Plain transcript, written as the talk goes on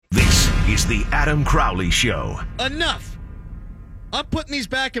is the Adam Crowley Show. Enough! I'm putting these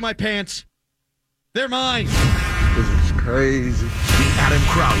back in my pants. They're mine. This is crazy. The Adam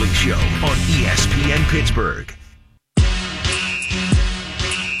Crowley Show on ESPN Pittsburgh.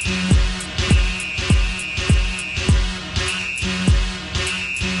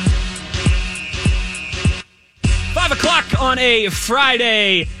 On a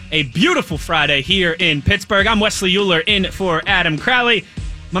Friday, a beautiful Friday here in Pittsburgh. I'm Wesley Euler in for Adam Crowley.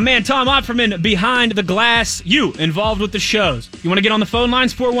 My man Tom Opferman behind the glass. You involved with the shows. You want to get on the phone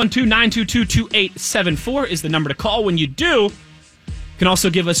lines? 412-922-2874 is the number to call. When you do, you can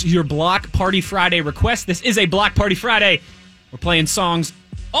also give us your Block Party Friday request. This is a Block Party Friday. We're playing songs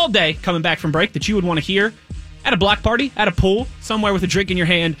all day coming back from break that you would want to hear at a block party, at a pool, somewhere with a drink in your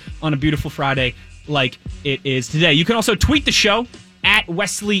hand on a beautiful Friday like it is today. You can also tweet the show at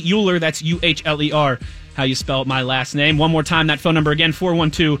Wesley Euler. That's U-H-L-E-R, how you spell my last name. One more time, that phone number again,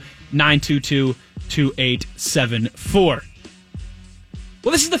 412-922-2874.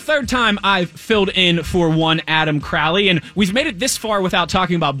 Well, this is the third time I've filled in for one Adam Crowley, and we've made it this far without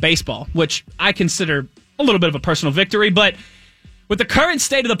talking about baseball, which I consider a little bit of a personal victory. But with the current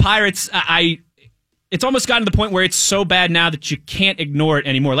state of the Pirates, it's almost gotten to the point where it's so bad now that you can't ignore it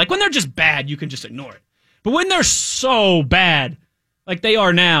anymore. Like, when they're just bad, you can just ignore it. But when they're so bad, like they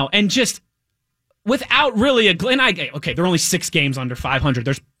are now, and just without really they're only 6 games under 500.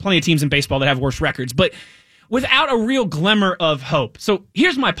 There's plenty of teams in baseball that have worse records, but without a real glimmer of hope. So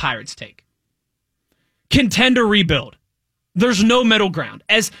here's my Pirates take. Contender rebuild. There's no middle ground.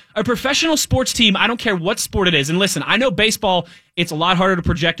 As a professional sports team, I don't care what sport it is. And listen, I know baseball, it's a lot harder to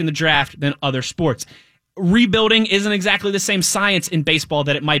project in the draft than other sports. Rebuilding isn't exactly the same science in baseball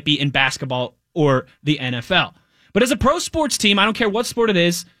that it might be in basketball or the NFL. But as a pro sports team, I don't care what sport it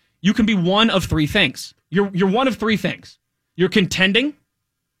is, you can be one of 3 things. You're one of 3 things. You're contending,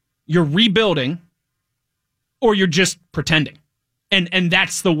 you're rebuilding, or you're just pretending. And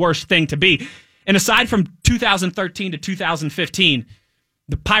that's the worst thing to be. And aside from 2013 to 2015,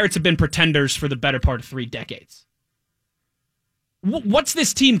 the Pirates have been pretenders for the better part of 3 decades. What's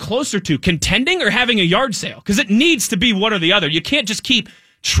this team closer to, contending or having a yard sale? Because it needs to be one or the other. You can't just keep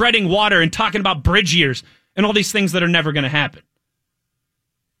treading water and talking about bridge years and all these things that are never going to happen.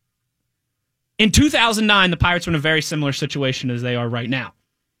 In 2009, the Pirates were in a very similar situation as they are right now.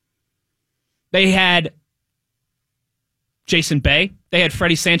 They had Jason Bay. They had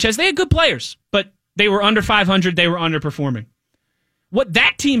Freddie Sanchez. They had good players, but they were under 500. They were underperforming. What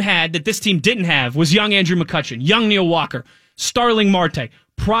that team had that this team didn't have was young Andrew McCutchen, young Neil Walker, Starling Marte,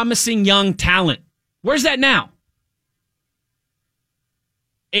 promising young talent. Where's that now?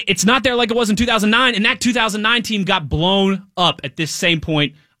 It's not there like it was in 2009, and that 2009 team got blown up at this same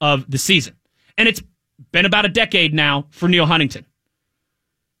point of the season. And it's been about a decade now for Neil Huntington.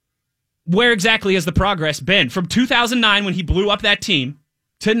 Where exactly has the progress been? From 2009, when he blew up that team,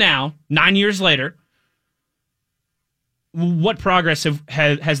 to now, 9 years later, what progress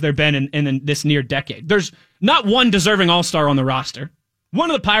has there been in this near decade? There's not one deserving All-Star on the roster. One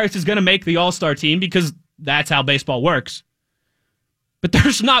of the Pirates is going to make the All-Star team because that's how baseball works. But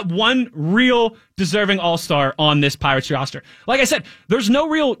there's not one real deserving All-Star on this Pirates roster. Like I said, there's no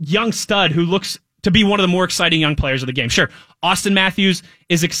real young stud who looks to be one of the more exciting young players of the game. Sure, Austin Matthews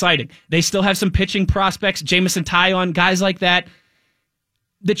is exciting. They still have some pitching prospects, Jameson Taillon, guys like that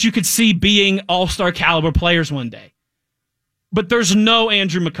you could see being all-star caliber players one day. But there's no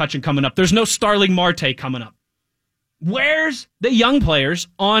Andrew McCutchen coming up. There's no Starling Marte coming up. Where's the young players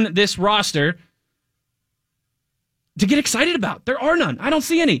on this roster to get excited about? There are none. I don't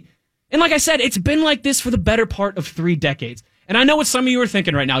see any. And like I said, it's been like this for the better part of 3 decades. And I know what some of you are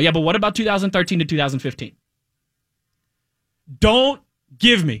thinking right now. Yeah, but what about 2013 to 2015? Don't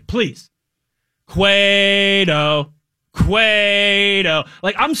give me, please, Cueto.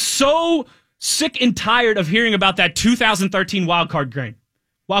 Like, I'm so sick and tired of hearing about that 2013 wild card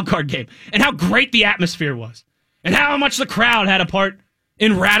game and how great the atmosphere was and how much the crowd had a part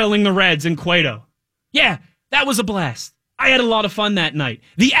in rattling the Reds in Cueto. Yeah, that was a blast. I had a lot of fun that night.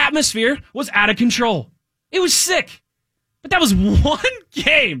 The atmosphere was out of control. It was sick. But that was one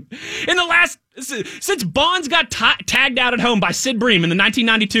game in the last, since Bonds got tagged out at home by Sid Bream in the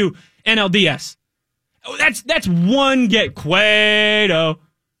 1992 NLDS. Oh, that's one game. Cueto.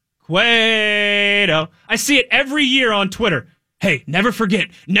 I see it every year on Twitter. Hey, never forget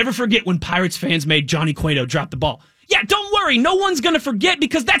when Pirates fans made Johnny Cueto drop the ball. Yeah, don't worry. No one's going to forget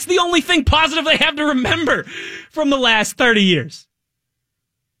because that's the only thing positive they have to remember from the last 30 years.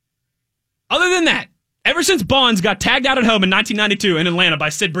 Other than that, ever since Bonds got tagged out at home in 1992 in Atlanta by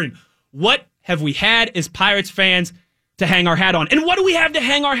Sid Bream, what have we had as Pirates fans to hang our hat on. And what do we have to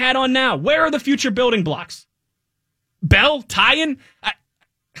hang our hat on now? Where are the future building blocks? Bell? Tyen?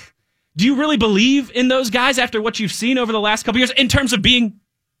 Do you really believe in those guys after what you've seen over the last couple years in terms of being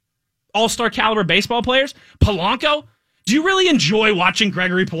all-star caliber baseball players? Polanco? Do you really enjoy watching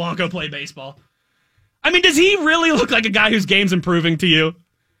Gregory Polanco play baseball? I mean, does he really look like a guy whose game's improving to you?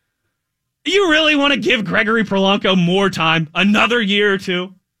 Do you really want to give Gregory Polanco more time? Another year or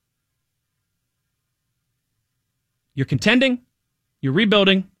two? You're contending, you're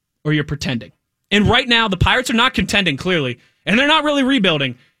rebuilding, or you're pretending. And right now, the Pirates are not contending, clearly, and they're not really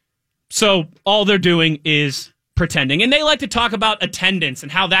rebuilding. So all they're doing is pretending. And they like to talk about attendance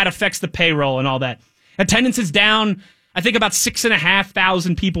and how that affects the payroll and all that. Attendance is down, I think, about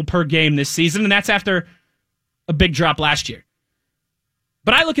 6,500 people per game this season, and that's after a big drop last year.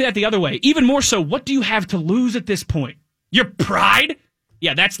 But I look at that the other way. Even more so, what do you have to lose at this point? Your pride?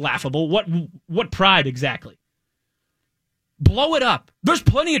 Yeah, that's laughable. What pride exactly? Blow it up. There's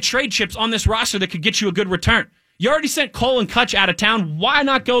plenty of trade chips on this roster that could get you a good return. You already sent Cole and Kutch out of town. Why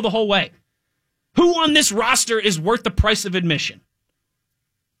not go the whole way? Who on this roster is worth the price of admission?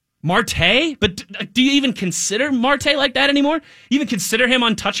 Marte? But do you even consider Marte like that anymore? You even consider him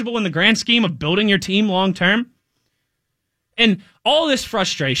untouchable in the grand scheme of building your team long term? And all this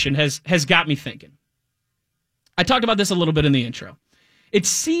frustration has got me thinking. I talked about this a little bit in the intro. It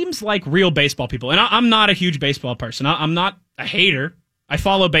seems like real baseball people, and I'm not a huge baseball person. I'm not a hater. I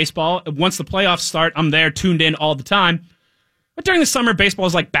follow baseball. Once the playoffs start, I'm there, tuned in all the time. But during the summer, baseball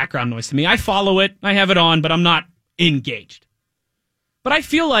is like background noise to me. I follow it, I have it on, but I'm not engaged. But I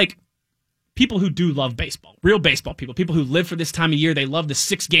feel like people who do love baseball, real baseball people who live for this time of year, they love the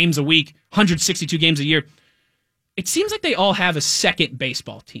 6 games a week, 162 games a year. It seems like they all have a second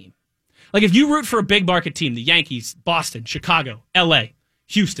baseball team. Like if you root for a big market team, the Yankees, Boston, Chicago, LA,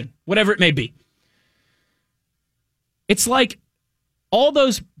 Houston, whatever it may be, it's like all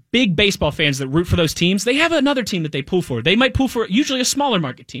those big baseball fans that root for those teams, they have another team that they pull for. They might pull for usually a smaller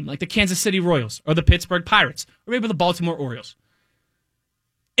market team like the Kansas City Royals or the Pittsburgh Pirates or maybe the Baltimore Orioles.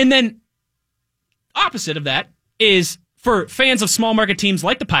 And then opposite of that is for fans of small market teams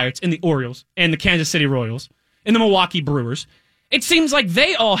like the Pirates and the Orioles and the Kansas City Royals and the Milwaukee Brewers, it seems like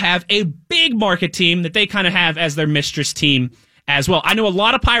they all have a big market team that they kind of have as their mistress team as well. I know a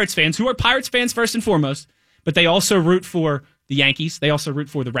lot of Pirates fans who are Pirates fans first and foremost, but they also root for the Yankees. They also root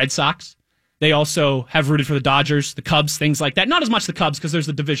for the Red Sox. They also have rooted for the Dodgers, the Cubs, things like that. Not as much the Cubs because there's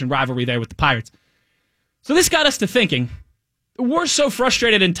the division rivalry there with the Pirates. So this got us to thinking, we're so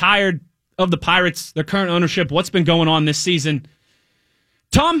frustrated and tired of the Pirates, their current ownership, what's been going on this season.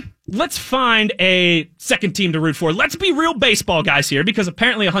 Tom, let's find a second team to root for. Let's be real baseball guys here because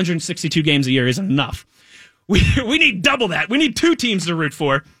apparently 162 games a year isn't enough. We need double that. We need 2 teams to root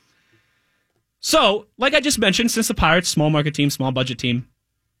for. So, like I just mentioned, since the Pirates, small market team, small budget team,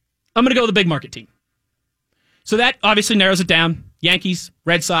 I'm going to go with the big market team. So that obviously narrows it down. Yankees,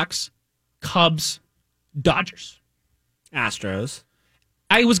 Red Sox, Cubs, Dodgers. Astros.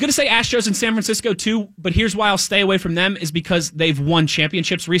 I was going to say Astros in San Francisco too, but here's why I'll stay away from them is because they've won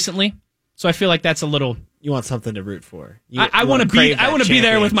championships recently. So I feel like that's a little... You want something to root for. I want to be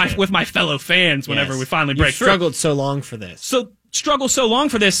there with my fellow fans whenever we finally break through. You've struggled so long for this. So struggle so long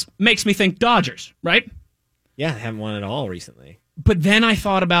for this makes me think Dodgers, right? Yeah, they haven't won at all recently. But then I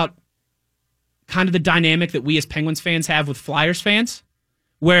thought about kind of the dynamic that we as Penguins fans have with Flyers fans,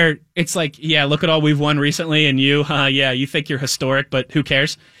 where it's like, yeah, look at all we've won recently, and you think you're historic, but who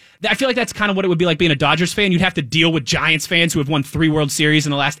cares? I feel like that's kind of what it would be like being a Dodgers fan. You'd have to deal with Giants fans who have won 3 World Series in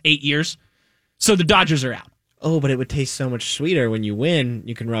the last 8 years. So the Dodgers are out. Oh, but it would taste so much sweeter when you win.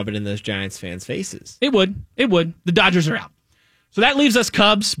 You can rub it in those Giants fans' faces. It would. The Dodgers are out. So that leaves us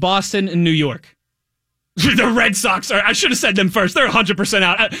Cubs, Boston, and New York. The Red Sox are, I should have said them first. They're 100%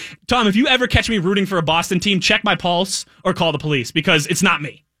 out. Tom, if you ever catch me rooting for a Boston team, check my pulse or call the police because it's not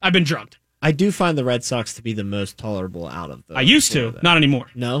me. I've been drugged. I do find the Red Sox to be the most tolerable out of those. I used to, not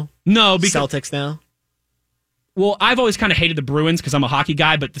anymore. No? No, because Celtics now? Well, I've always kind of hated the Bruins because I'm a hockey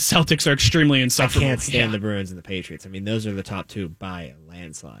guy, but the Celtics are extremely insufferable. I can't stand the Bruins and the Patriots. I mean, those are the top 2 by a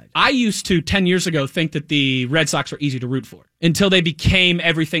landslide. I used to, 10 years ago, think that the Red Sox were easy to root for until they became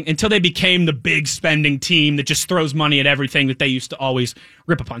the big spending team that just throws money at everything that they used to always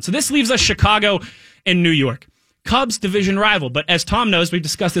rip upon. So this leaves us Chicago and New York. Cubs, division rival. But as Tom knows, we've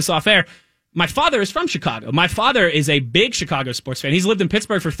discussed this off air, my father is from Chicago. My father is a big Chicago sports fan. He's lived in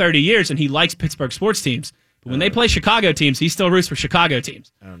Pittsburgh for 30 years, and he likes Pittsburgh sports teams. But when they play Chicago teams, he still roots for Chicago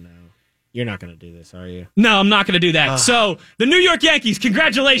teams. Oh, no. You're not going to do this, are you? No, I'm not going to do that. So, the New York Yankees,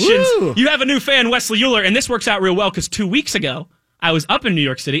 congratulations. Woo! You have a new fan, Wesley Euler, and this works out real well because 2 weeks ago, I was up in New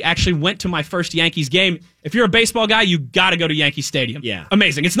York City, actually went to my first Yankees game. If you're a baseball guy, you got to go to Yankee Stadium. Yeah.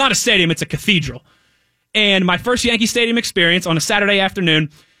 Amazing. It's not a stadium, it's a cathedral. And my first Yankee Stadium experience on a Saturday afternoon,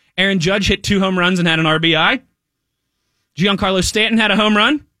 Aaron Judge hit 2 home runs and had an RBI. Giancarlo Stanton had a home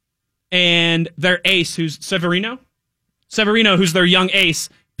run. And their ace, who's Severino, who's their young ace,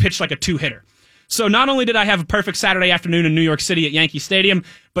 pitched like a 2-hitter. So not only did I have a perfect Saturday afternoon in New York City at Yankee Stadium,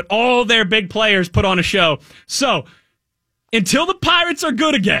 but all their big players put on a show. So until the Pirates are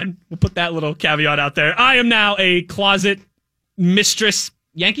good again, we'll put that little caveat out there, I am now a closet mistress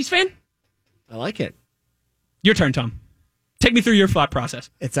Yankees fan. I like it. Your turn, Tom. Take me through your thought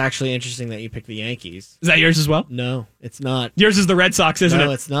process. It's actually interesting that you picked the Yankees. Is that yours as well? No, it's not. Yours is the Red Sox, isn't it? No,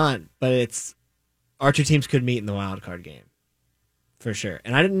 it's not. But our 2 teams could meet in the wild card game. For sure.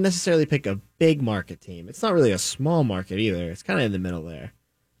 And I didn't necessarily pick a big market team. It's not really a small market either. It's kind of in the middle there.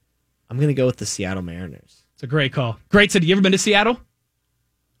 I'm going to go with the Seattle Mariners. It's a great call. Great city. You ever been to Seattle?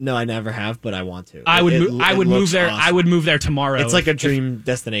 No, I never have, but I want to. I would move there. Awesome. I would move there tomorrow. It's like a dream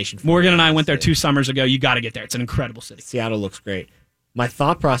destination for Morgan me, and I went there honestly. 2 summers ago. You got to get there. It's an incredible city. Seattle looks great. My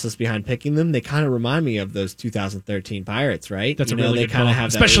thought process behind picking them, they kind of remind me of those 2013 Pirates, right? That's you a know, really they good kind call. of have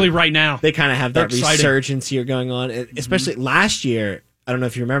Especially that, right now. They kind of have They're that exciting. resurgence here going on, especially last year. I don't know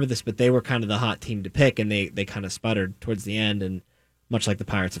if you remember this, but they were kind of the hot team to pick, and they kind of sputtered towards the end, and much like the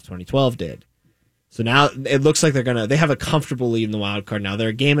Pirates of 2012 did. So now it looks like they have a comfortable lead in the wild card now. They're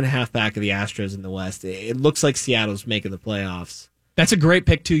a game and a half back of the Astros in the West. It looks like Seattle's making the playoffs. That's a great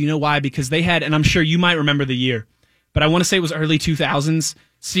pick, too. You know why? Because they had, and I'm sure you might remember the year, but I want to say it was early 2000s.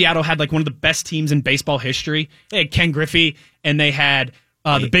 Seattle had like one of the best teams in baseball history. They had Ken Griffey, and they had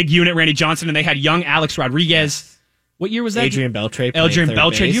the big unit, Randy Johnson, and they had young Alex Rodriguez. What year was that? Adrian Beltre. Adrian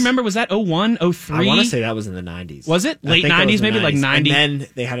Beltre. Do you remember, was that 01, 03? I want to say that was in the 90s. Was it? Late I think 90s, was the maybe like 90? And then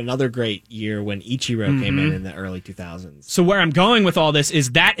they had another great year when Ichiro came in the early 2000s. So where I'm going with all this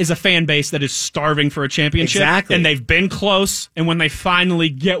is that is a fan base that is starving for a championship. Exactly. And they've been close, and when they finally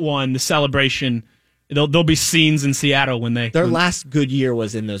get one, the celebration, there'll be scenes in Seattle when they... Their last good year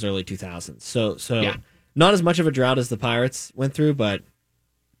was in those early 2000s. So Yeah. not as much of a drought as the Pirates went through, but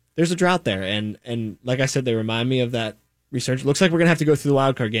there's a drought there. And like I said, they remind me of that research. Looks like we're going to have to go through the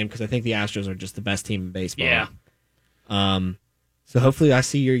wild card game because I think the Astros are just the best team in baseball. Yeah. So hopefully I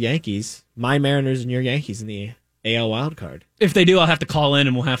see your Yankees, my Mariners and your Yankees in the AL wild card. If they do, I'll have to call in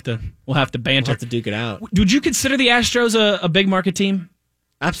and we'll have to banter. We'll have to duke it out. Would you consider the Astros a big market team?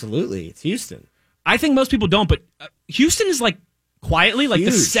 Absolutely. It's Houston. I think most people don't, but Houston is like quietly like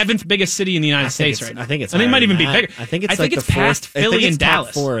the Huge. 7th biggest city in the United States right now. I think it's it might higher even than be that. bigger. I think it's like the past fourth, Philly I think and it's top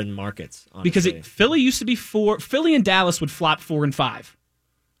Dallas. 4 in markets, honestly. Because Philly used to be 4. Philly and Dallas would flop 4 and 5,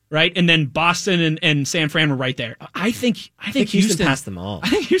 right? And then Boston and San Fran were right there. I think Houston passed them all. I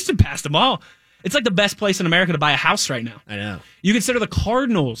think Houston passed them all. It's like the best place in America to buy a house right now. I know. You consider the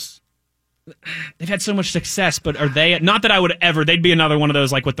Cardinals. They've had so much success, but are they? Not that I would ever. They'd be another one of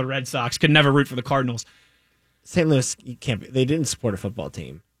those like with the Red Sox. Could never root for the Cardinals. St. Louis, you can't. They didn't support a football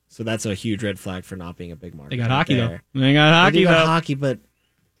team, so that's a huge red flag for not being a big market. They got right hockey there. though. They got hockey They got though. hockey, but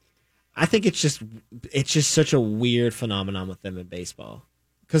I think it's just such a weird phenomenon with them in baseball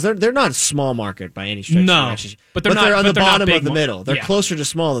because they're not a small market by any stretch. No, of the but they're on the not bottom big of the middle. They're yeah. closer to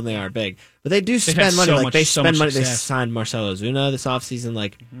small than they are big, but they do had spend money. so Like much- they so spend much money. They success. signed Marcelo Zuna this offseason.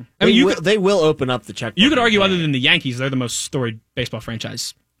 Like I mean, they will open up the checkbook. You could argue, and other pay. than the Yankees, they're the most storied baseball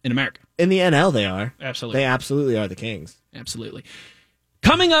franchise in America. in the NL, they are. Absolutely. They absolutely are the Kings. Absolutely.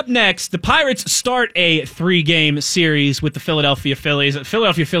 Coming up next, the Pirates start a 3-game series with the Philadelphia Phillies. The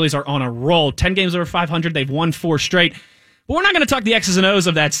Philadelphia Phillies are on a roll. 10 games over 500. They've won 4 straight. But we're not going to talk the X's and O's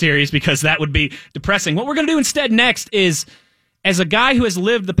of that series because that would be depressing. What we're going to do instead next is, as a guy who has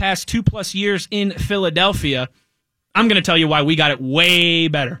lived the past 2+ years in Philadelphia, I'm going to tell you why we got it way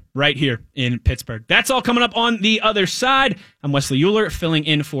better right here in Pittsburgh. That's all coming up on the other side. I'm Wesley Euler, filling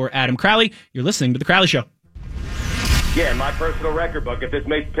in for Adam Crowley. You're listening to The Crowley Show. Yeah, my personal record book. If this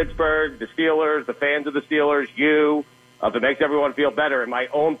makes Pittsburgh, the Steelers, the fans of the Steelers, you, if it makes everyone feel better, in my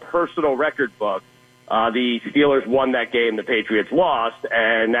own personal record book, the Steelers won that game, the Patriots lost,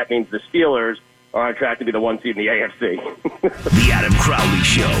 and that means the Steelers are on track to be the 1 seed in the AFC. The Adam Crowley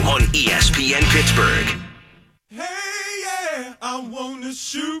Show on ESPN Pittsburgh. Hey, yeah, I want to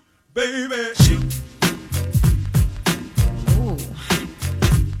shoot, baby. Shoot. Ooh.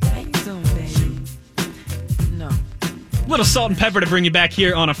 How you doing, baby? No. Little salt and pepper to bring you back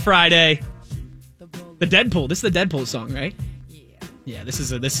here on a Friday. The Deadpool. This is the Deadpool song, right? Yeah, this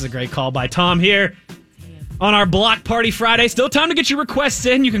is a great call by Tom here on our Block Party Friday. Still time to get your requests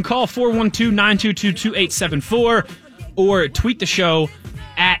in. You can call 412-922-2874 or tweet the show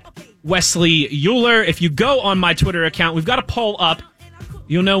at Wesley Euler. If you go on my Twitter account, we've got a poll up.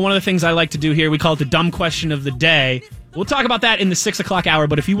 You'll know one of the things I like to do here, we call it the dumb question of the day. We'll talk about that in the 6 o'clock hour,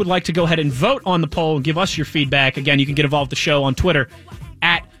 but if you would like to go ahead and vote on the poll and give us your feedback, again, you can get involved with the show on Twitter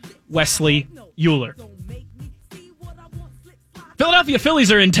at Wesley Euler. Philadelphia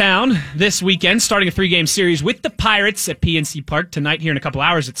Phillies are in town this weekend, starting a 3-game series with the Pirates at PNC Park tonight here in a couple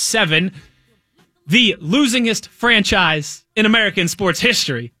hours at 7. The losingest franchise in American sports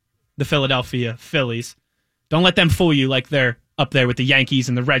history, the Philadelphia Phillies. Don't let them fool you like they're up there with the Yankees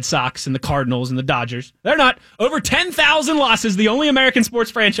and the Red Sox and the Cardinals and the Dodgers. They're not. Over 10,000 losses, the only American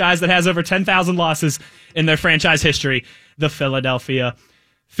sports franchise that has over 10,000 losses in their franchise history, the Philadelphia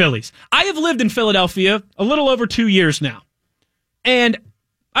Phillies. I have lived in Philadelphia a little over 2 years now. And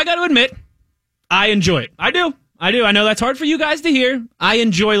I got to admit, I enjoy it. I do. I know that's hard for you guys to hear. I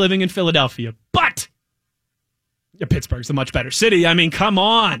enjoy living in Philadelphia. But Pittsburgh's a much better city. I mean, come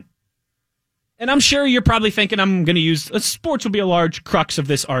on. And I'm sure you're probably thinking I'm going to use sports will be a large crux of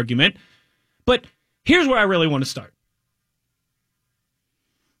this argument. But here's where I really want to start.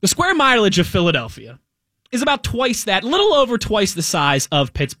 The square mileage of Philadelphia is about twice that, little over twice the size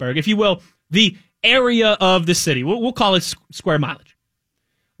of Pittsburgh, if you will, the area of the city. We'll call it square mileage.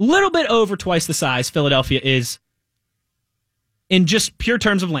 Little bit over twice the size Philadelphia is in just pure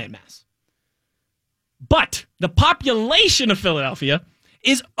terms of landmass. But the population of Philadelphia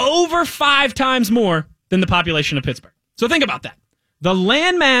is over 5 times more than the population of Pittsburgh. So think about that. The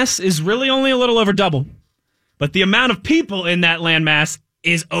landmass is really only a little over double, but the amount of people in that landmass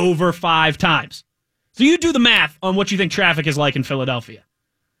is over 5 times. So you do the math on what you think traffic is like in Philadelphia.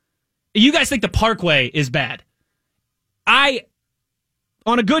 You guys think the Parkway is bad. I,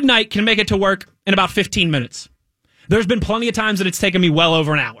 on a good night, can make it to work in about 15 minutes. There's been plenty of times that it's taken me well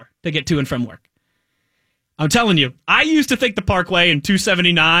over an hour to get to and from work. I'm telling you, I used to think the Parkway and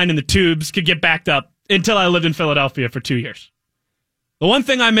 279 and the tubes could get backed up until I lived in Philadelphia for 2 years. The one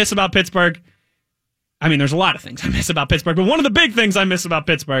thing I miss about Pittsburgh, I mean, there's a lot of things I miss about Pittsburgh, but one of the big things I miss about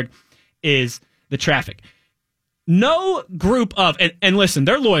Pittsburgh is the traffic. No group of, and listen,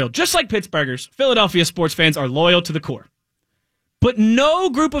 they're loyal. Just like Pittsburghers, Philadelphia sports fans are loyal to the core. But no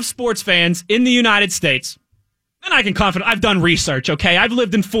group of sports fans in the United States, and I can confidently, I've done research, okay? I've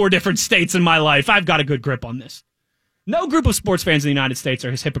lived in 4 different states in my life. I've got a good grip on this. No group of sports fans in the United States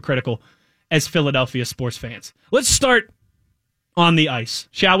are as hypocritical as Philadelphia sports fans. Let's start on the ice,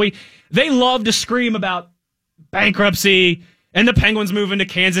 shall we? They love to scream about bankruptcy and the Penguins moving to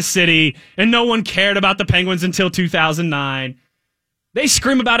Kansas City, and no one cared about the Penguins until 2009. They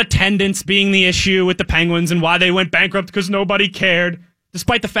scream about attendance being the issue with the Penguins and why they went bankrupt because nobody cared,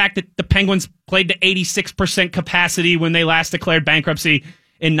 despite the fact that the Penguins played to 86% capacity when they last declared bankruptcy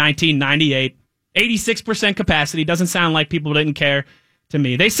in 1998. 86% capacity doesn't sound like people didn't care to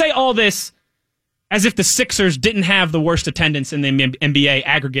me. They say all this as if the Sixers didn't have the worst attendance in the NBA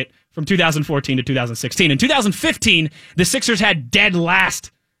aggregate from 2014 to 2016. In 2015, the Sixers had dead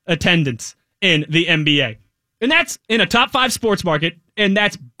last attendance in the NBA. And that's in a top 5 sports market, and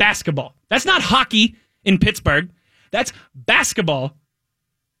that's basketball. That's not hockey in Pittsburgh. That's basketball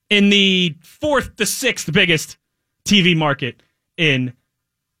in the 4th to 6th biggest TV market in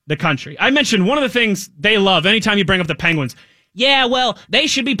the country. I mentioned one of the things they love anytime you bring up the Penguins. Yeah, well, they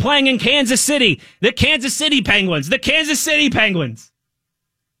should be playing in Kansas City. The Kansas City Penguins. The Kansas City Penguins.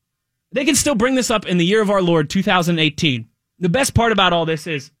 They can still bring this up in the year of our Lord, 2018. The best part about all this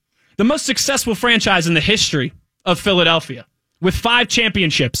is the most successful franchise in the history of Philadelphia, with 5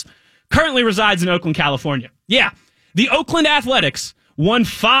 championships, currently resides in Oakland, California. Yeah, the Oakland Athletics won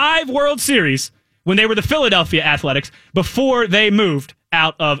 5 World Series when they were the Philadelphia Athletics before they moved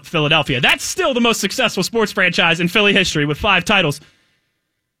out of Philadelphia. That's still the most successful sports franchise in Philly history with 5 titles.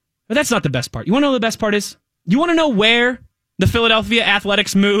 But that's not the best part. You want to know what the best part is? You want to know where the Philadelphia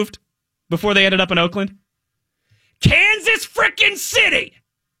Athletics moved before they ended up in Oakland? Kansas frickin' City!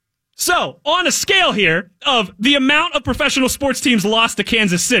 So, on a scale here of the amount of professional sports teams lost to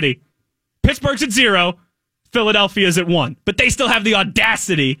Kansas City, Pittsburgh's at 0, Philadelphia's at 1. But they still have the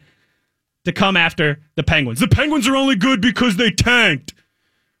audacity to come after the Penguins. The Penguins are only good because they tanked.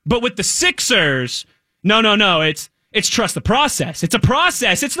 But with the Sixers, no, it's trust the process. It's a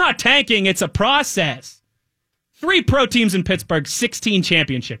process. It's not tanking, it's a process. 3 pro teams in Pittsburgh, 16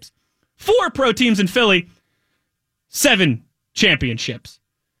 championships. 4 pro teams in Philly, 7 championships.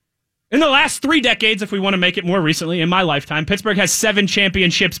 In the last 3 decades, if we want to make it more recently, in my lifetime, Pittsburgh has 7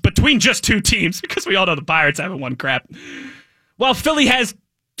 championships between just 2 teams, because we all know the Pirates haven't won crap. While Philly has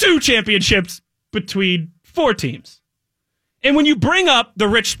 2 championships between 4 teams. And when you bring up the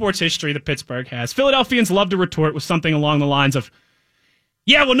rich sports history that Pittsburgh has, Philadelphians love to retort with something along the lines of,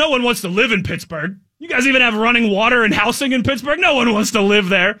 Yeah, well, no one wants to live in Pittsburgh. You guys even have running water and housing in Pittsburgh? No one wants to live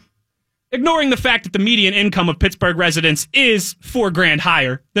there. Ignoring the fact that the median income of Pittsburgh residents is $4,000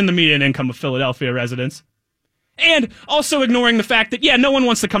 higher than the median income of Philadelphia residents. And also ignoring the fact that, yeah, no one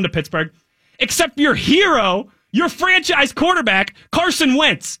wants to come to Pittsburgh, except your hero, your franchise quarterback, Carson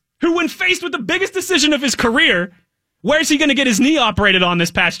Wentz, who, when faced with the biggest decision of his career, where's he going to get his knee operated on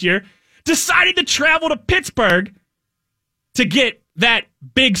this past year, decided to travel to Pittsburgh to get that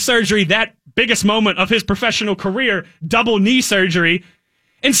big surgery, that biggest moment of his professional career, double knee surgery.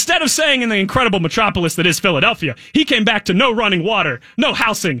 Instead of staying in the incredible metropolis that is Philadelphia, he came back to no running water, no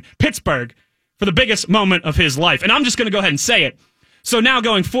housing, Pittsburgh, for the biggest moment of his life. And I'm just going to go ahead and say it. So now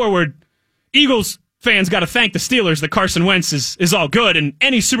going forward, Eagles fans got to thank the Steelers that Carson Wentz is all good, and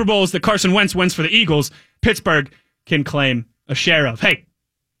any Super Bowls that Carson Wentz wins for the Eagles, Pittsburgh can claim a share of. Hey,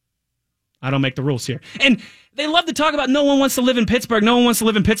 I don't make the rules here. And they love to talk about no one wants to live in Pittsburgh, no one wants to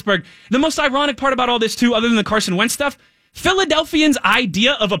live in Pittsburgh. The most ironic part about all this, too, other than the Carson Wentz stuff, Philadelphians'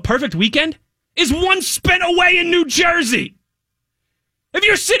 idea of a perfect weekend is one spent away in New Jersey. If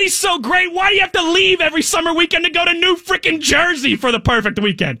your city's so great, why do you have to leave every summer weekend to go to New frickin' Jersey for the perfect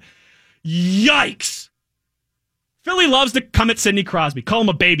weekend? Yikes. Philly loves to come at Sidney Crosby, call him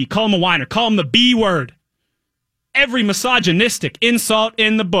a baby, call him a whiner, call him the B word. Every misogynistic insult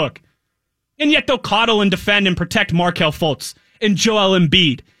in the book. And yet they'll coddle and defend and protect Markelle Fultz and Joel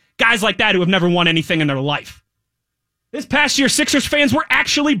Embiid, guys like that who have never won anything in their life. This past year, Sixers fans were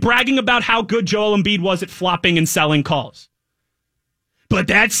actually bragging about how good Joel Embiid was at flopping and selling calls. But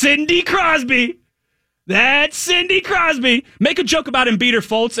that's Sidney Crosby. That's Sidney Crosby. Make a joke about Embiid or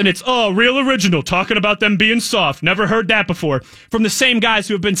Fultz, and it's, real original, talking about them being soft. Never heard that before. From the same guys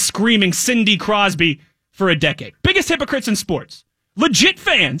who have been screaming Sidney Crosby for a decade. Biggest hypocrites in sports. Legit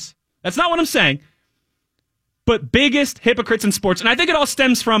fans. That's not what I'm saying. But biggest hypocrites in sports. And I think it all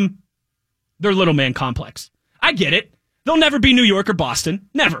stems from their little man complex. I get it. They'll never be New York or Boston.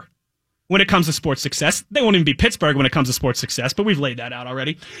 Never. When it comes to sports success. They won't even be Pittsburgh when it comes to sports success, but we've laid that out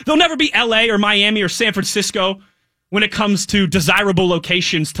already. They'll never be LA or Miami or San Francisco when it comes to desirable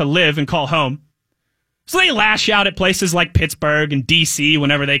locations to live and call home. So they lash out at places like Pittsburgh and DC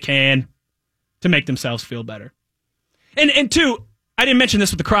whenever they can to make themselves feel better. And two, I didn't mention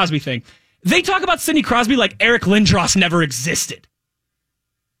this with the Crosby thing. They talk about Sidney Crosby like Eric Lindros never existed.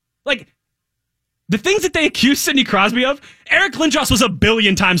 Like, the things that they accuse Sidney Crosby of, Eric Lindros was a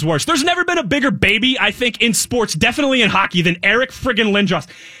billion times worse. There's never been a bigger baby, I think, in sports, definitely in hockey, than Eric friggin' Lindros.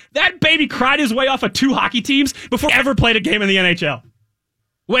 That baby cried his way off of 2 hockey teams before he ever played a game in the NHL.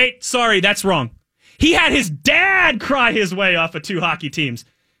 Wait, sorry, that's wrong. He had his dad cry his way off of 2 hockey teams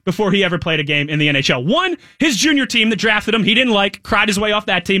before he ever played a game in the NHL. One, his junior team that drafted him, he didn't like, cried his way off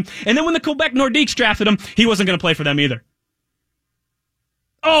that team. And then when the Quebec Nordiques drafted him, he wasn't going to play for them either.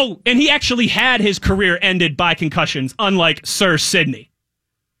 Oh, and he actually had his career ended by concussions, unlike Sir Sidney.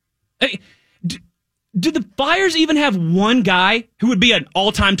 Do the Flyers even have one guy who would be an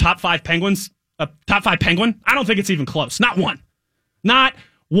all-time top 5 Penguins? A top 5 Penguin? I don't think it's even close. Not one. Not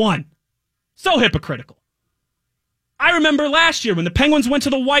one. So hypocritical. I remember last year when the Penguins went to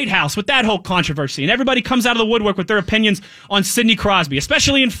the White House with that whole controversy, and everybody comes out of the woodwork with their opinions on Sidney Crosby,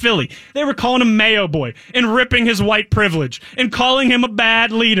 especially in Philly. They were calling him Mayo Boy and ripping his white privilege and calling him a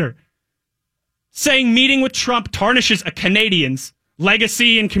bad leader, saying meeting with Trump tarnishes a Canadian's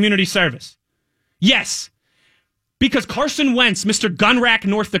legacy and community service. Yes, because Carson Wentz, Mr. Gunrack,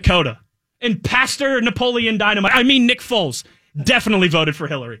 North Dakota, and Pastor Napoleon Dynamite, Nick Foles, definitely voted for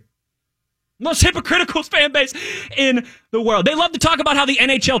Hillary. Most hypocritical fan base in the world. They love to talk about how the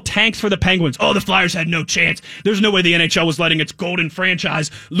NHL tanks for the Penguins. Oh, the Flyers had no chance. There's no way the NHL was letting its golden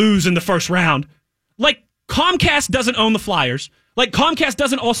franchise lose in the first round. Like, Comcast doesn't own the Flyers. Like, Comcast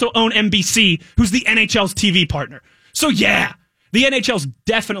doesn't also own NBC, who's the NHL's TV partner. So, yeah, the NHL's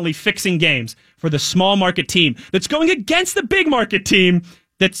definitely fixing games for the small market team that's going against the big market team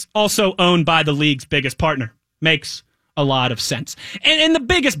that's also owned by the league's biggest partner. Makes a lot of sense. And the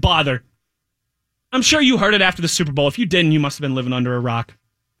biggest bother, I'm sure you heard it after the Super Bowl. If you didn't, you must have been living under a rock.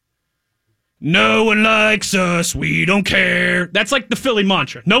 No one likes us, we don't care. That's like the Philly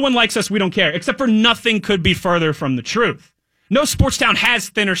mantra. No one likes us, we don't care. Except for nothing could be further from the truth. No sports town has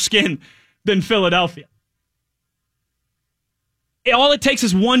thinner skin than Philadelphia. All it takes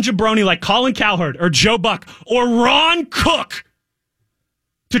is one jabroni like Colin Cowherd or Joe Buck or Ron Cook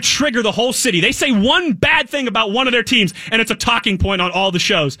to trigger the whole city. They say one bad thing about one of their teams, and it's a talking point on all the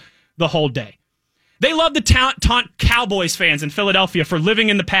shows the whole day. They love to taunt Cowboys fans in Philadelphia for living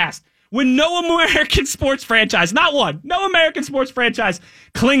in the past when no American sports franchise, not one, no American sports franchise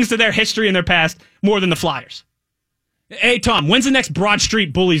clings to their history and their past more than the Flyers. Hey, Tom, when's the next Broad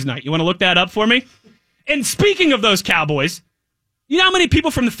Street Bullies night? You want to look that up for me? And speaking of those Cowboys, you know how many people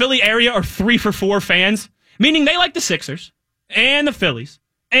from the Philly area are 3-for-4 fans? Meaning they like the Sixers and the Phillies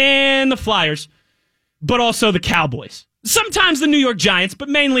and the Flyers, but also the Cowboys. Sometimes the New York Giants, but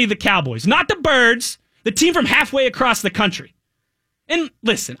mainly the Cowboys. Not the Birds, the team from halfway across the country. And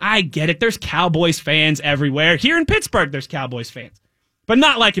listen, I get it. There's Cowboys fans everywhere. Here in Pittsburgh, there's Cowboys fans. But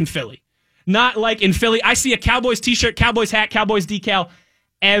not like in Philly. Not like in Philly. I see a Cowboys t-shirt, Cowboys hat, Cowboys decal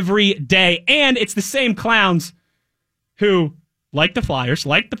every day. And it's the same clowns who like the Flyers,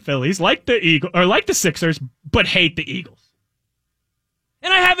 like the Phillies, like the or like the Sixers, but hate the Eagles.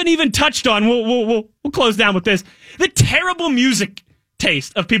 And I haven't even touched on, we'll close down with this, the terrible music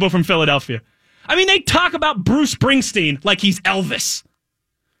taste of people from Philadelphia. I mean, they talk about Bruce Springsteen like he's Elvis.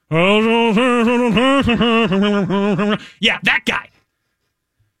 Yeah, that guy.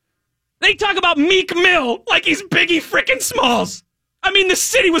 They talk about Meek Mill like he's Biggie frickin' Smalls. I mean, the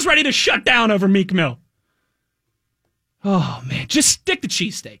city was ready to shut down over Meek Mill. Oh, man, just stick to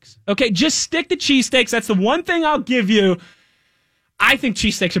cheesesteaks. Okay, just stick to cheesesteaks. That's the one thing I'll give you. I think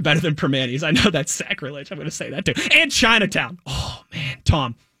cheesesteaks are better than Permanis. I know that's sacrilege. I'm going to say that too. And Chinatown. Oh, man,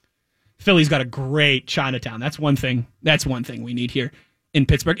 Tom. Philly's got a great Chinatown. That's one thing we need here in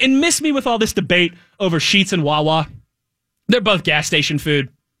Pittsburgh. And miss me with all this debate over Sheetz and Wawa. They're both gas station food.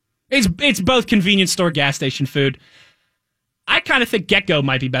 It's both convenience store gas station food. I kind of think Get-Go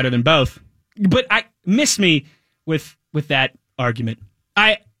might be better than both. But I miss me with that argument.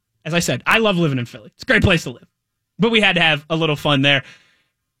 As I said, I love living in Philly. It's a great place to live. But we had to have a little fun there.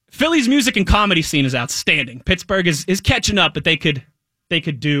 Philly's music and comedy scene is outstanding. Pittsburgh is catching up, but they could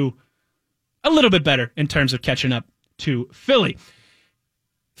do a little bit better in terms of catching up to Philly.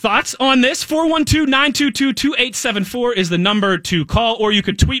 Thoughts on this? 412-922-2874 is the number to call, or you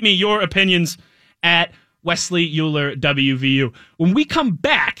could tweet me your opinions at Wesley Euler WVU. When we come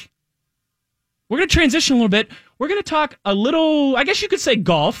back, we're going to transition a little bit. We're going to talk a little, I guess you could say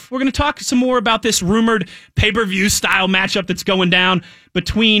golf. We're going to talk some more about this rumored pay-per-view style matchup that's going down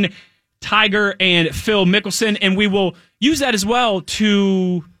between Tiger and Phil Mickelson, and we will use that as well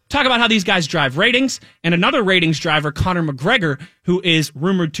to talk about how these guys drive ratings, and another ratings driver, Conor McGregor, who is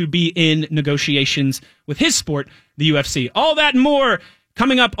rumored to be in negotiations with his sport, the UFC. All that and more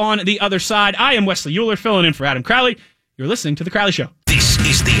coming up on the other side. I am Wesley Euler, filling in for Adam Crowley. You're listening to The Crowley Show. This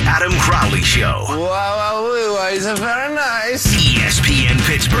is The Adam Crowley Show. Wow, is it very nice? ESPN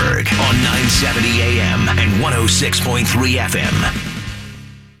Pittsburgh on 970 AM and 106.3 FM.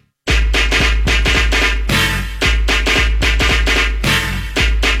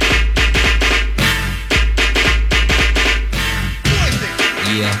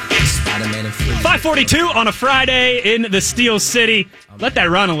 Yeah, Spider-Man and Free. 542 on a Friday in the Steel City. Let that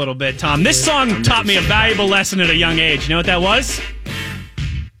run a little bit, Tom. This song taught me a valuable lesson at a young age. You know what that was?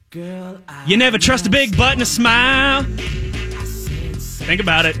 You never trust a big butt and a smile. Think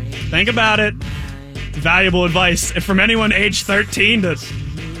about it. Think about it. Valuable advice from anyone age 13 to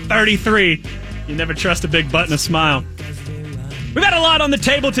 33. You never trust a big butt and a smile. We've got a lot on the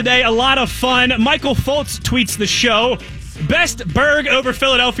table today, a lot of fun. Michael Foltz tweets the show. Best Berg over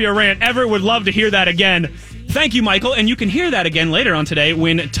Philadelphia rant ever. Would love to hear that again. Thank you, Michael. And you can hear that again later on today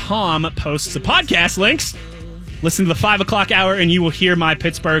when Tom posts the podcast links. Listen to the 5 o'clock hour and you will hear my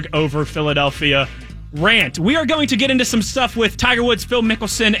Pittsburgh over Philadelphia rant. We are going to get into some stuff with Tiger Woods, Phil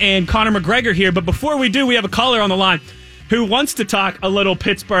Mickelson, and Conor McGregor here. But before we do, we have a caller on the line who wants to talk a little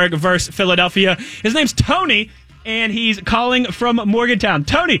Pittsburgh versus Philadelphia. His name's Tony, and he's calling from Morgantown.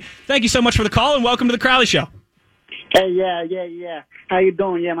 Tony, thank you so much for the call, and welcome to the Crowley Show. Hey, yeah. How you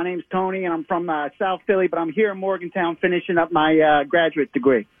doing? Yeah, my name's Tony, and I'm from South Philly, but I'm here in Morgantown finishing up my graduate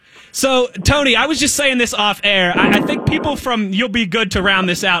degree. So, Tony, I was just saying this off air. I think people from, you'll be good to round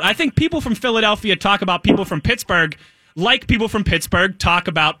this out, I think people from Philadelphia talk about people from Pittsburgh like people from Pittsburgh talk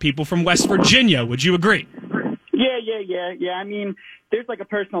about people from West Virginia. Would you agree? Yeah. I mean, there's like a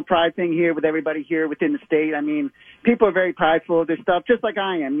personal pride thing here with everybody here within the state. I mean, people are very prideful of their stuff, just like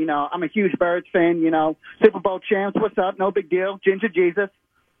I am. You know, I'm a huge Birds fan, you know. Super Bowl champs, what's up? No big deal. Ginger Jesus.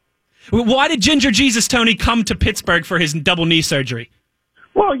 Why did Ginger Jesus, Tony, come to Pittsburgh for his double knee surgery?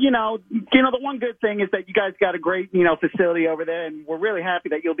 Well, you know, the one good thing is that you guys got a great, facility over there, and we're really happy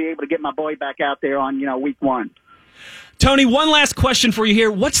that you'll be able to get my boy back out there on, week 1. Tony, one last question for you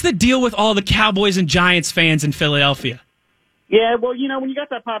here. What's the deal with all the Cowboys and Giants fans in Philadelphia? Yeah, well, when you got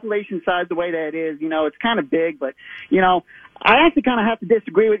that population size the way that it is, it's kind of big, but, I actually kind of have to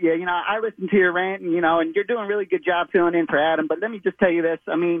disagree with you. I listened to your rant, and, and you're doing a really good job filling in for Adam, but let me just tell you this.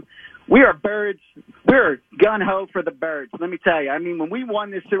 I mean, we are birds. We're gun-ho for the birds. Let me tell you. I mean, when we won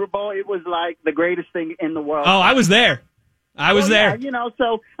this Super Bowl, it was like the greatest thing in the world. Oh, I was there. I was there. Yeah,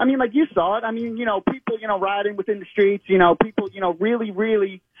 so, I mean, like you saw it. I mean, people, riding within the streets, people, really,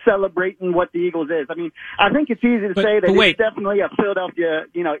 really celebrating what the Eagles is. I mean, I think it's easy to say that it's definitely a Philadelphia,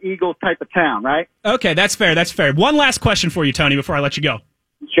 Eagles type of town, right? Okay, that's fair. That's fair. One last question for you, Tony, before I let you go.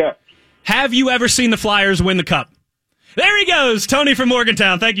 Sure. Have you ever seen the Flyers win the Cup? There he goes, Tony from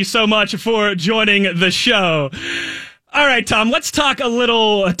Morgantown. Thank you so much for joining the show. All right, Tom, let's talk a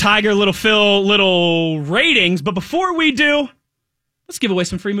little Tiger, little Phil, little ratings. But before we do, let's give away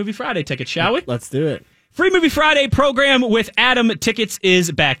some Free Movie Friday tickets, shall we? Let's do it. Free Movie Friday program with Adam Tickets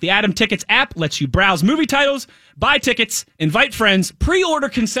is back. The Adam Tickets app lets you browse movie titles, buy tickets, invite friends, pre-order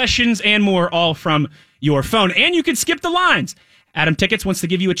concessions, and more, all from your phone. And you can skip the lines. Adam Tickets wants to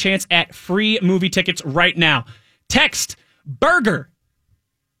give you a chance at free movie tickets right now. Text BURGER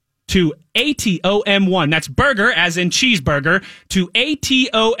to ATOM1. That's burger as in cheeseburger to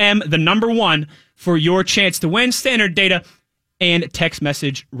ATOM, the number 1, for your chance to win. Standard data and text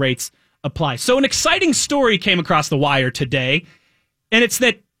message rates apply. So an exciting story came across the wire today, and it's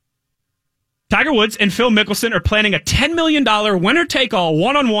that Tiger Woods and Phil Mickelson are planning a $10 million winner-take-all,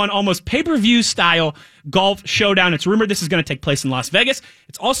 one-on-one, almost pay-per-view style golf showdown. It's rumored this is going to take place in Las Vegas.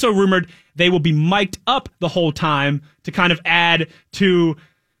 It's also rumored they will be mic'd up the whole time to kind of add to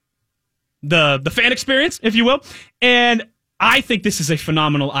the fan experience, if you will. And I think this is a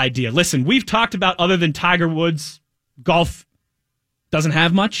phenomenal idea. Listen, we've talked about, other than Tiger Woods, golf doesn't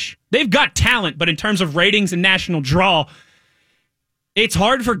have much. They've got talent, but in terms of ratings and national draw, it's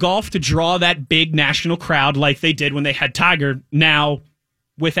hard for golf to draw that big national crowd like they did when they had Tiger, now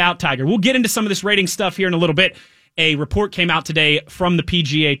without Tiger. We'll get into some of this rating stuff here in a little bit. A report came out today from the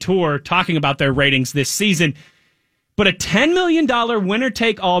PGA Tour talking about their ratings this season. But a $10 million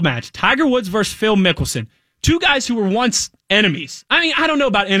winner-take-all match, Tiger Woods versus Phil Mickelson, two guys who were once enemies. I mean, I don't know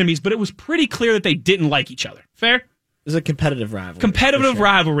about enemies, but it was pretty clear that they didn't like each other. Fair? It was a competitive rivalry. Competitive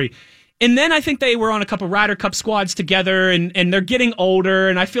rivalry. And then I think they were on a couple Ryder Cup squads together, and they're getting older.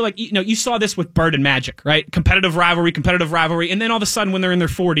 And I feel like, you saw this with Bird and Magic, right? Competitive rivalry. And then all of a sudden, when they're in their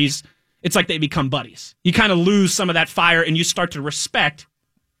 40s, it's like they become buddies. You kind of lose some of that fire, and you start to respect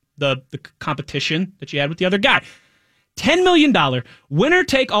the competition that you had with the other guy. $10 million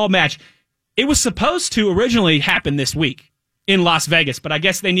winner-take-all match. It was supposed to originally happen this week in Las Vegas, but I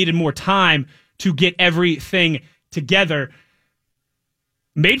guess they needed more time to get everything together.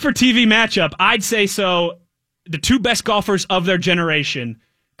 Made-for-TV matchup, I'd say so. The two best golfers of their generation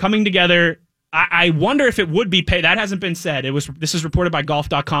coming together. I wonder if it would be paid. That hasn't been said. This is reported by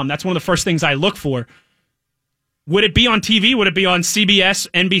golf.com. That's one of the first things I look for. Would it be on TV? Would it be on CBS,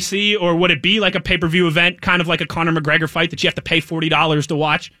 NBC, or would it be like a pay-per-view event, kind of like a Conor McGregor fight that you have to pay $40 to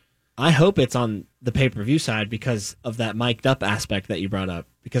watch? I hope it's on the pay-per-view side because of that mic'd up aspect that you brought up.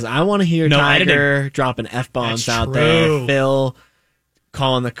 Because I want to hear Tiger dropping F-bombs out there, Phil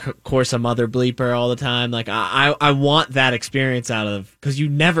calling the course a mother bleeper all the time. Like I want that experience out of, because you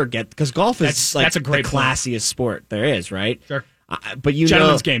never get, because golf is that's a great classiest sport there is, right? Sure. But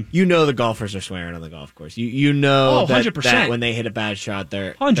gentleman's game. You know the golfers are swearing on the golf course. You know 100%. that when they hit a bad shot,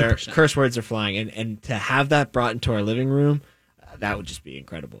 their 100%. curse words are flying, and to have that brought into our living room, that would just be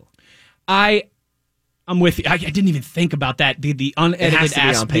incredible. I'm with you. I didn't even think about that. The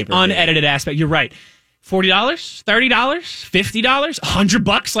unedited aspect. You're right. $40, $30, $50,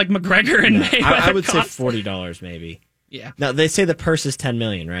 $100 like McGregor and Mayweather. I would say $40 maybe. Yeah. Now they say the purse is $10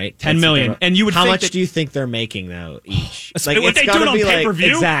 million, right? $10 million, and you would. How think much do you think they're making though each? What they do it on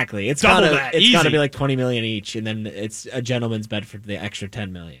pay-per-view? Exactly. It's got to be like $20 million each, and then it's a gentleman's bet for the extra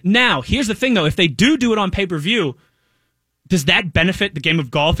 $10 million. Now, here's the thing though: if they do it on pay-per-view, does that benefit the game of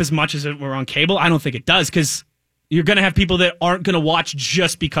golf as much as it were on cable? I don't think it does, because you're going to have people that aren't going to watch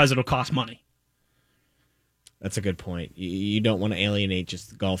just because it'll cost money. That's a good point. You don't want to alienate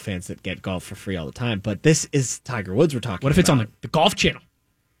just the golf fans that get golf for free all the time. But this is Tiger Woods we're talking about. What if it's on the Golf Channel?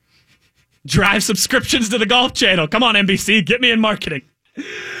 Drive subscriptions to the Golf Channel. Come on, NBC. Get me in marketing.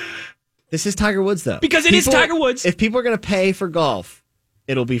 This is Tiger Woods, though. Because it is Tiger Woods. If people are going to pay for golf,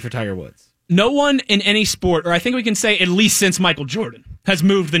 it'll be for Tiger Woods. No one in any sport, or I think we can say at least since Michael Jordan, has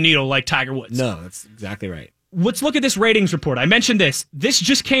moved the needle like Tiger Woods. No, that's exactly right. Let's look at this ratings report. I mentioned this. This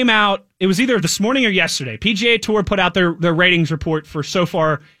just came out. It was either this morning or yesterday. PGA Tour put out their ratings report for so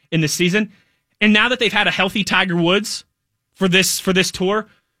far in this season. And now that they've had a healthy Tiger Woods for this tour,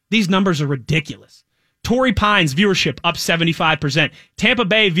 these numbers are ridiculous. Torrey Pines viewership up 75%. Tampa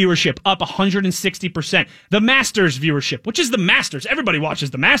Bay viewership up 160%. The Masters viewership, which is the Masters. Everybody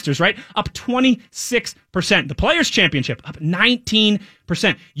watches the Masters, right? Up 26%. The Players Championship up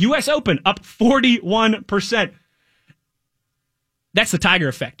 19%. U.S. Open up 41%. That's the Tiger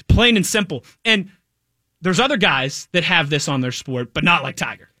effect, plain and simple. And there's other guys that have this on their sport, but not like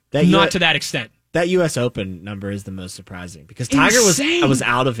Tiger. Not to that extent. That U.S. Open number is the most surprising because Tiger was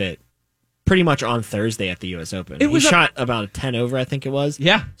out of it pretty much on Thursday at the U.S. Open. He shot about a 10 over, I think it was.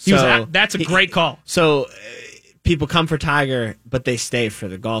 Yeah, that's a great call. So people come for Tiger, but they stay for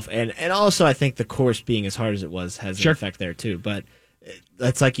the golf. And also I think the course being as hard as it was has an effect there too. But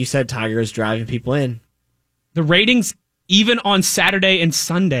that's like you said, Tiger is driving people in. The ratings, even on Saturday and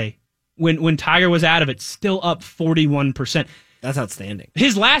Sunday, when Tiger was out of it, still up 41%. That's outstanding.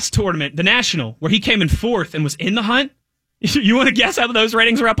 His last tournament, the National, where he came in fourth and was in the hunt, you want to guess how those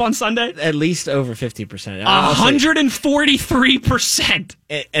ratings were up on Sunday? At least over 50%. 143%.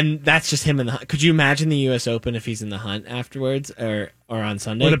 And that's just him in the hunt. Could you imagine the U.S. Open if he's in the hunt afterwards or on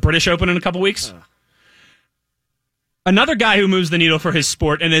Sunday? Or the British Open in a couple weeks? Another guy who moves the needle for his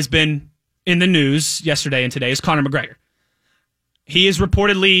sport and has been in the news yesterday and today is Conor McGregor. He is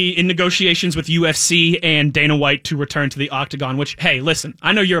reportedly in negotiations with UFC and Dana White to return to the octagon, which, hey, listen,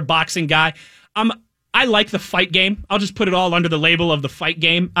 I know you're a boxing guy. I like the fight game. I'll just put it all under the label of the fight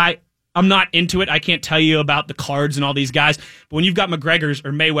game. I'm not into it. I can't tell you about the cards and all these guys. But when you've got McGregor's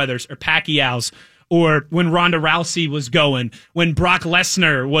or Mayweather's or Pacquiao's, or when Ronda Rousey was going, when Brock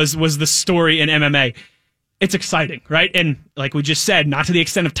Lesnar was the story in MMA, it's exciting, right? And like we just said, not to the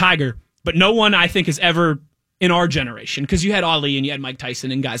extent of Tiger, but no one I think has ever in our generation, because you had Ali and you had Mike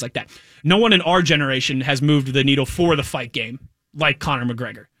Tyson and guys like that. No one in our generation has moved the needle for the fight game like Conor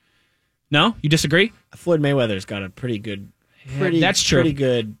McGregor. No? You disagree? Floyd Mayweather's got a pretty good... that's true. Pretty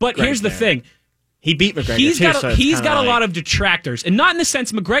good. But here's the thing. He beat McGregor, He's got a lot of detractors. And not in the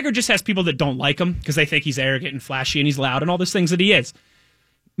sense McGregor just has people that don't like him because they think he's arrogant and flashy and he's loud and all those things that he is.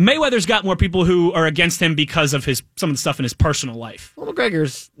 Mayweather's got more people who are against him because of some of the stuff in his personal life. Well,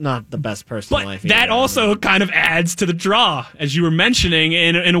 McGregor's not the best personal life. But that also kind of adds to the draw, as you were mentioning.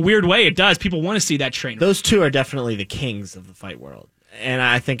 In a weird way, it does. People want to see that trainer. Those two are definitely the kings of the fight world. And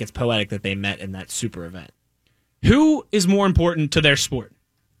I think it's poetic that they met in that super event. Who is more important to their sport?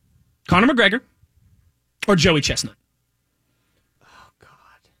 Conor McGregor or Joey Chestnut? Oh, God.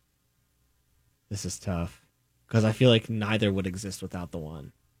 This is tough. Because I feel like neither would exist without the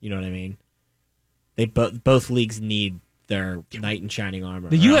one. You know what I mean? They both leagues need their knight in shining armor.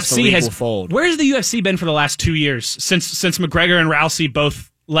 The UFC has fold. Where's the UFC been for the last 2 years since McGregor and Rousey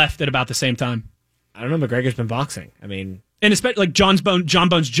both left at about the same time? I don't know. McGregor's been boxing. I mean, and especially like John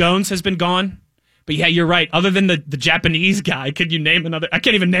Bones Jones has been gone. But yeah, you're right. Other than the Japanese guy, could you name another? I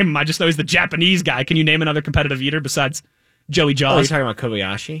can't even name him. I just know he's the Japanese guy. Can you name another competitive eater besides Joey Jaws? Oh, you're talking about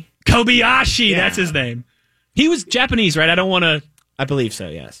Kobayashi? Kobayashi, that's his name. He was Japanese, right? I don't want to... I believe so,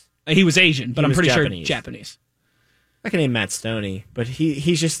 yes. He was Asian, but I'm pretty sure Japanese. I can name Matt Stoney, but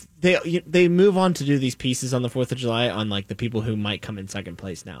he's just... They move on to do these pieces on the 4th of July on like the people who might come in second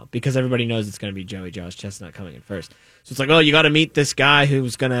place now, because everybody knows it's going to be Joey Jaws Chestnut coming in first. So it's like, oh, you got to meet this guy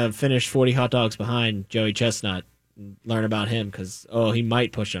who's going to finish 40 hot dogs behind Joey Chestnut and learn about him, because, he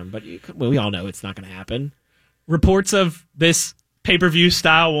might push him. But we all know it's not going to happen. Reports of this pay-per-view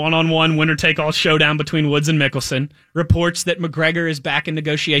style one-on-one winner-take-all showdown between Woods and Mickelson. Reports that McGregor is back in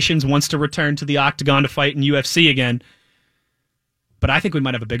negotiations, wants to return to the octagon to fight in UFC again. But I think we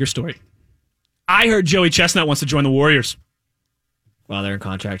might have a bigger story. I heard Joey Chestnut wants to join the Warriors. Well, they're in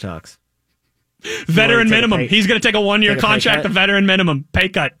contract talks. Veteran minimum. He's going to take a one-year contract, a veteran minimum. Pay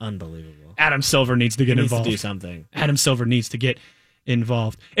cut. Unbelievable. Adam Silver needs to get involved. Needs to do something. Adam Silver needs to get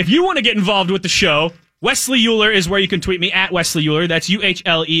involved. If you want to get involved with the show, Wesley Euler is where you can tweet me, at Wesley Euler. That's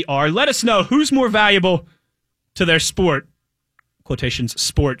UHLER. Let us know who's more valuable to their sport. Quotations,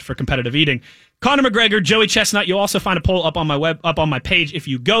 sport for competitive eating. Conor McGregor, Joey Chestnut. You'll also find a poll up on my page if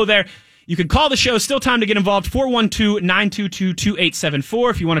you go there. You can call the show. Still time to get involved.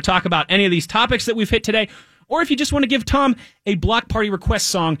 412-922-2874 if you want to talk about any of these topics that we've hit today, or if you just want to give Tom a Block Party request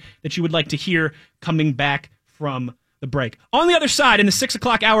song that you would like to hear coming back from the break. On the other side, in the 6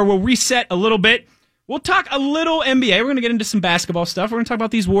 o'clock hour, we'll reset a little bit. We'll talk a little NBA. We're going to get into some basketball stuff. We're going to talk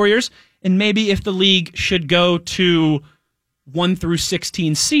about these Warriors and maybe if the league should go to 1 through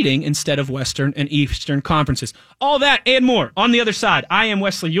 16 seeding instead of Western and Eastern conferences. All that and more on the other side. I am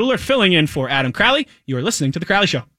Wesley Euler, filling in for Adam Crowley. You are listening to The Crowley Show.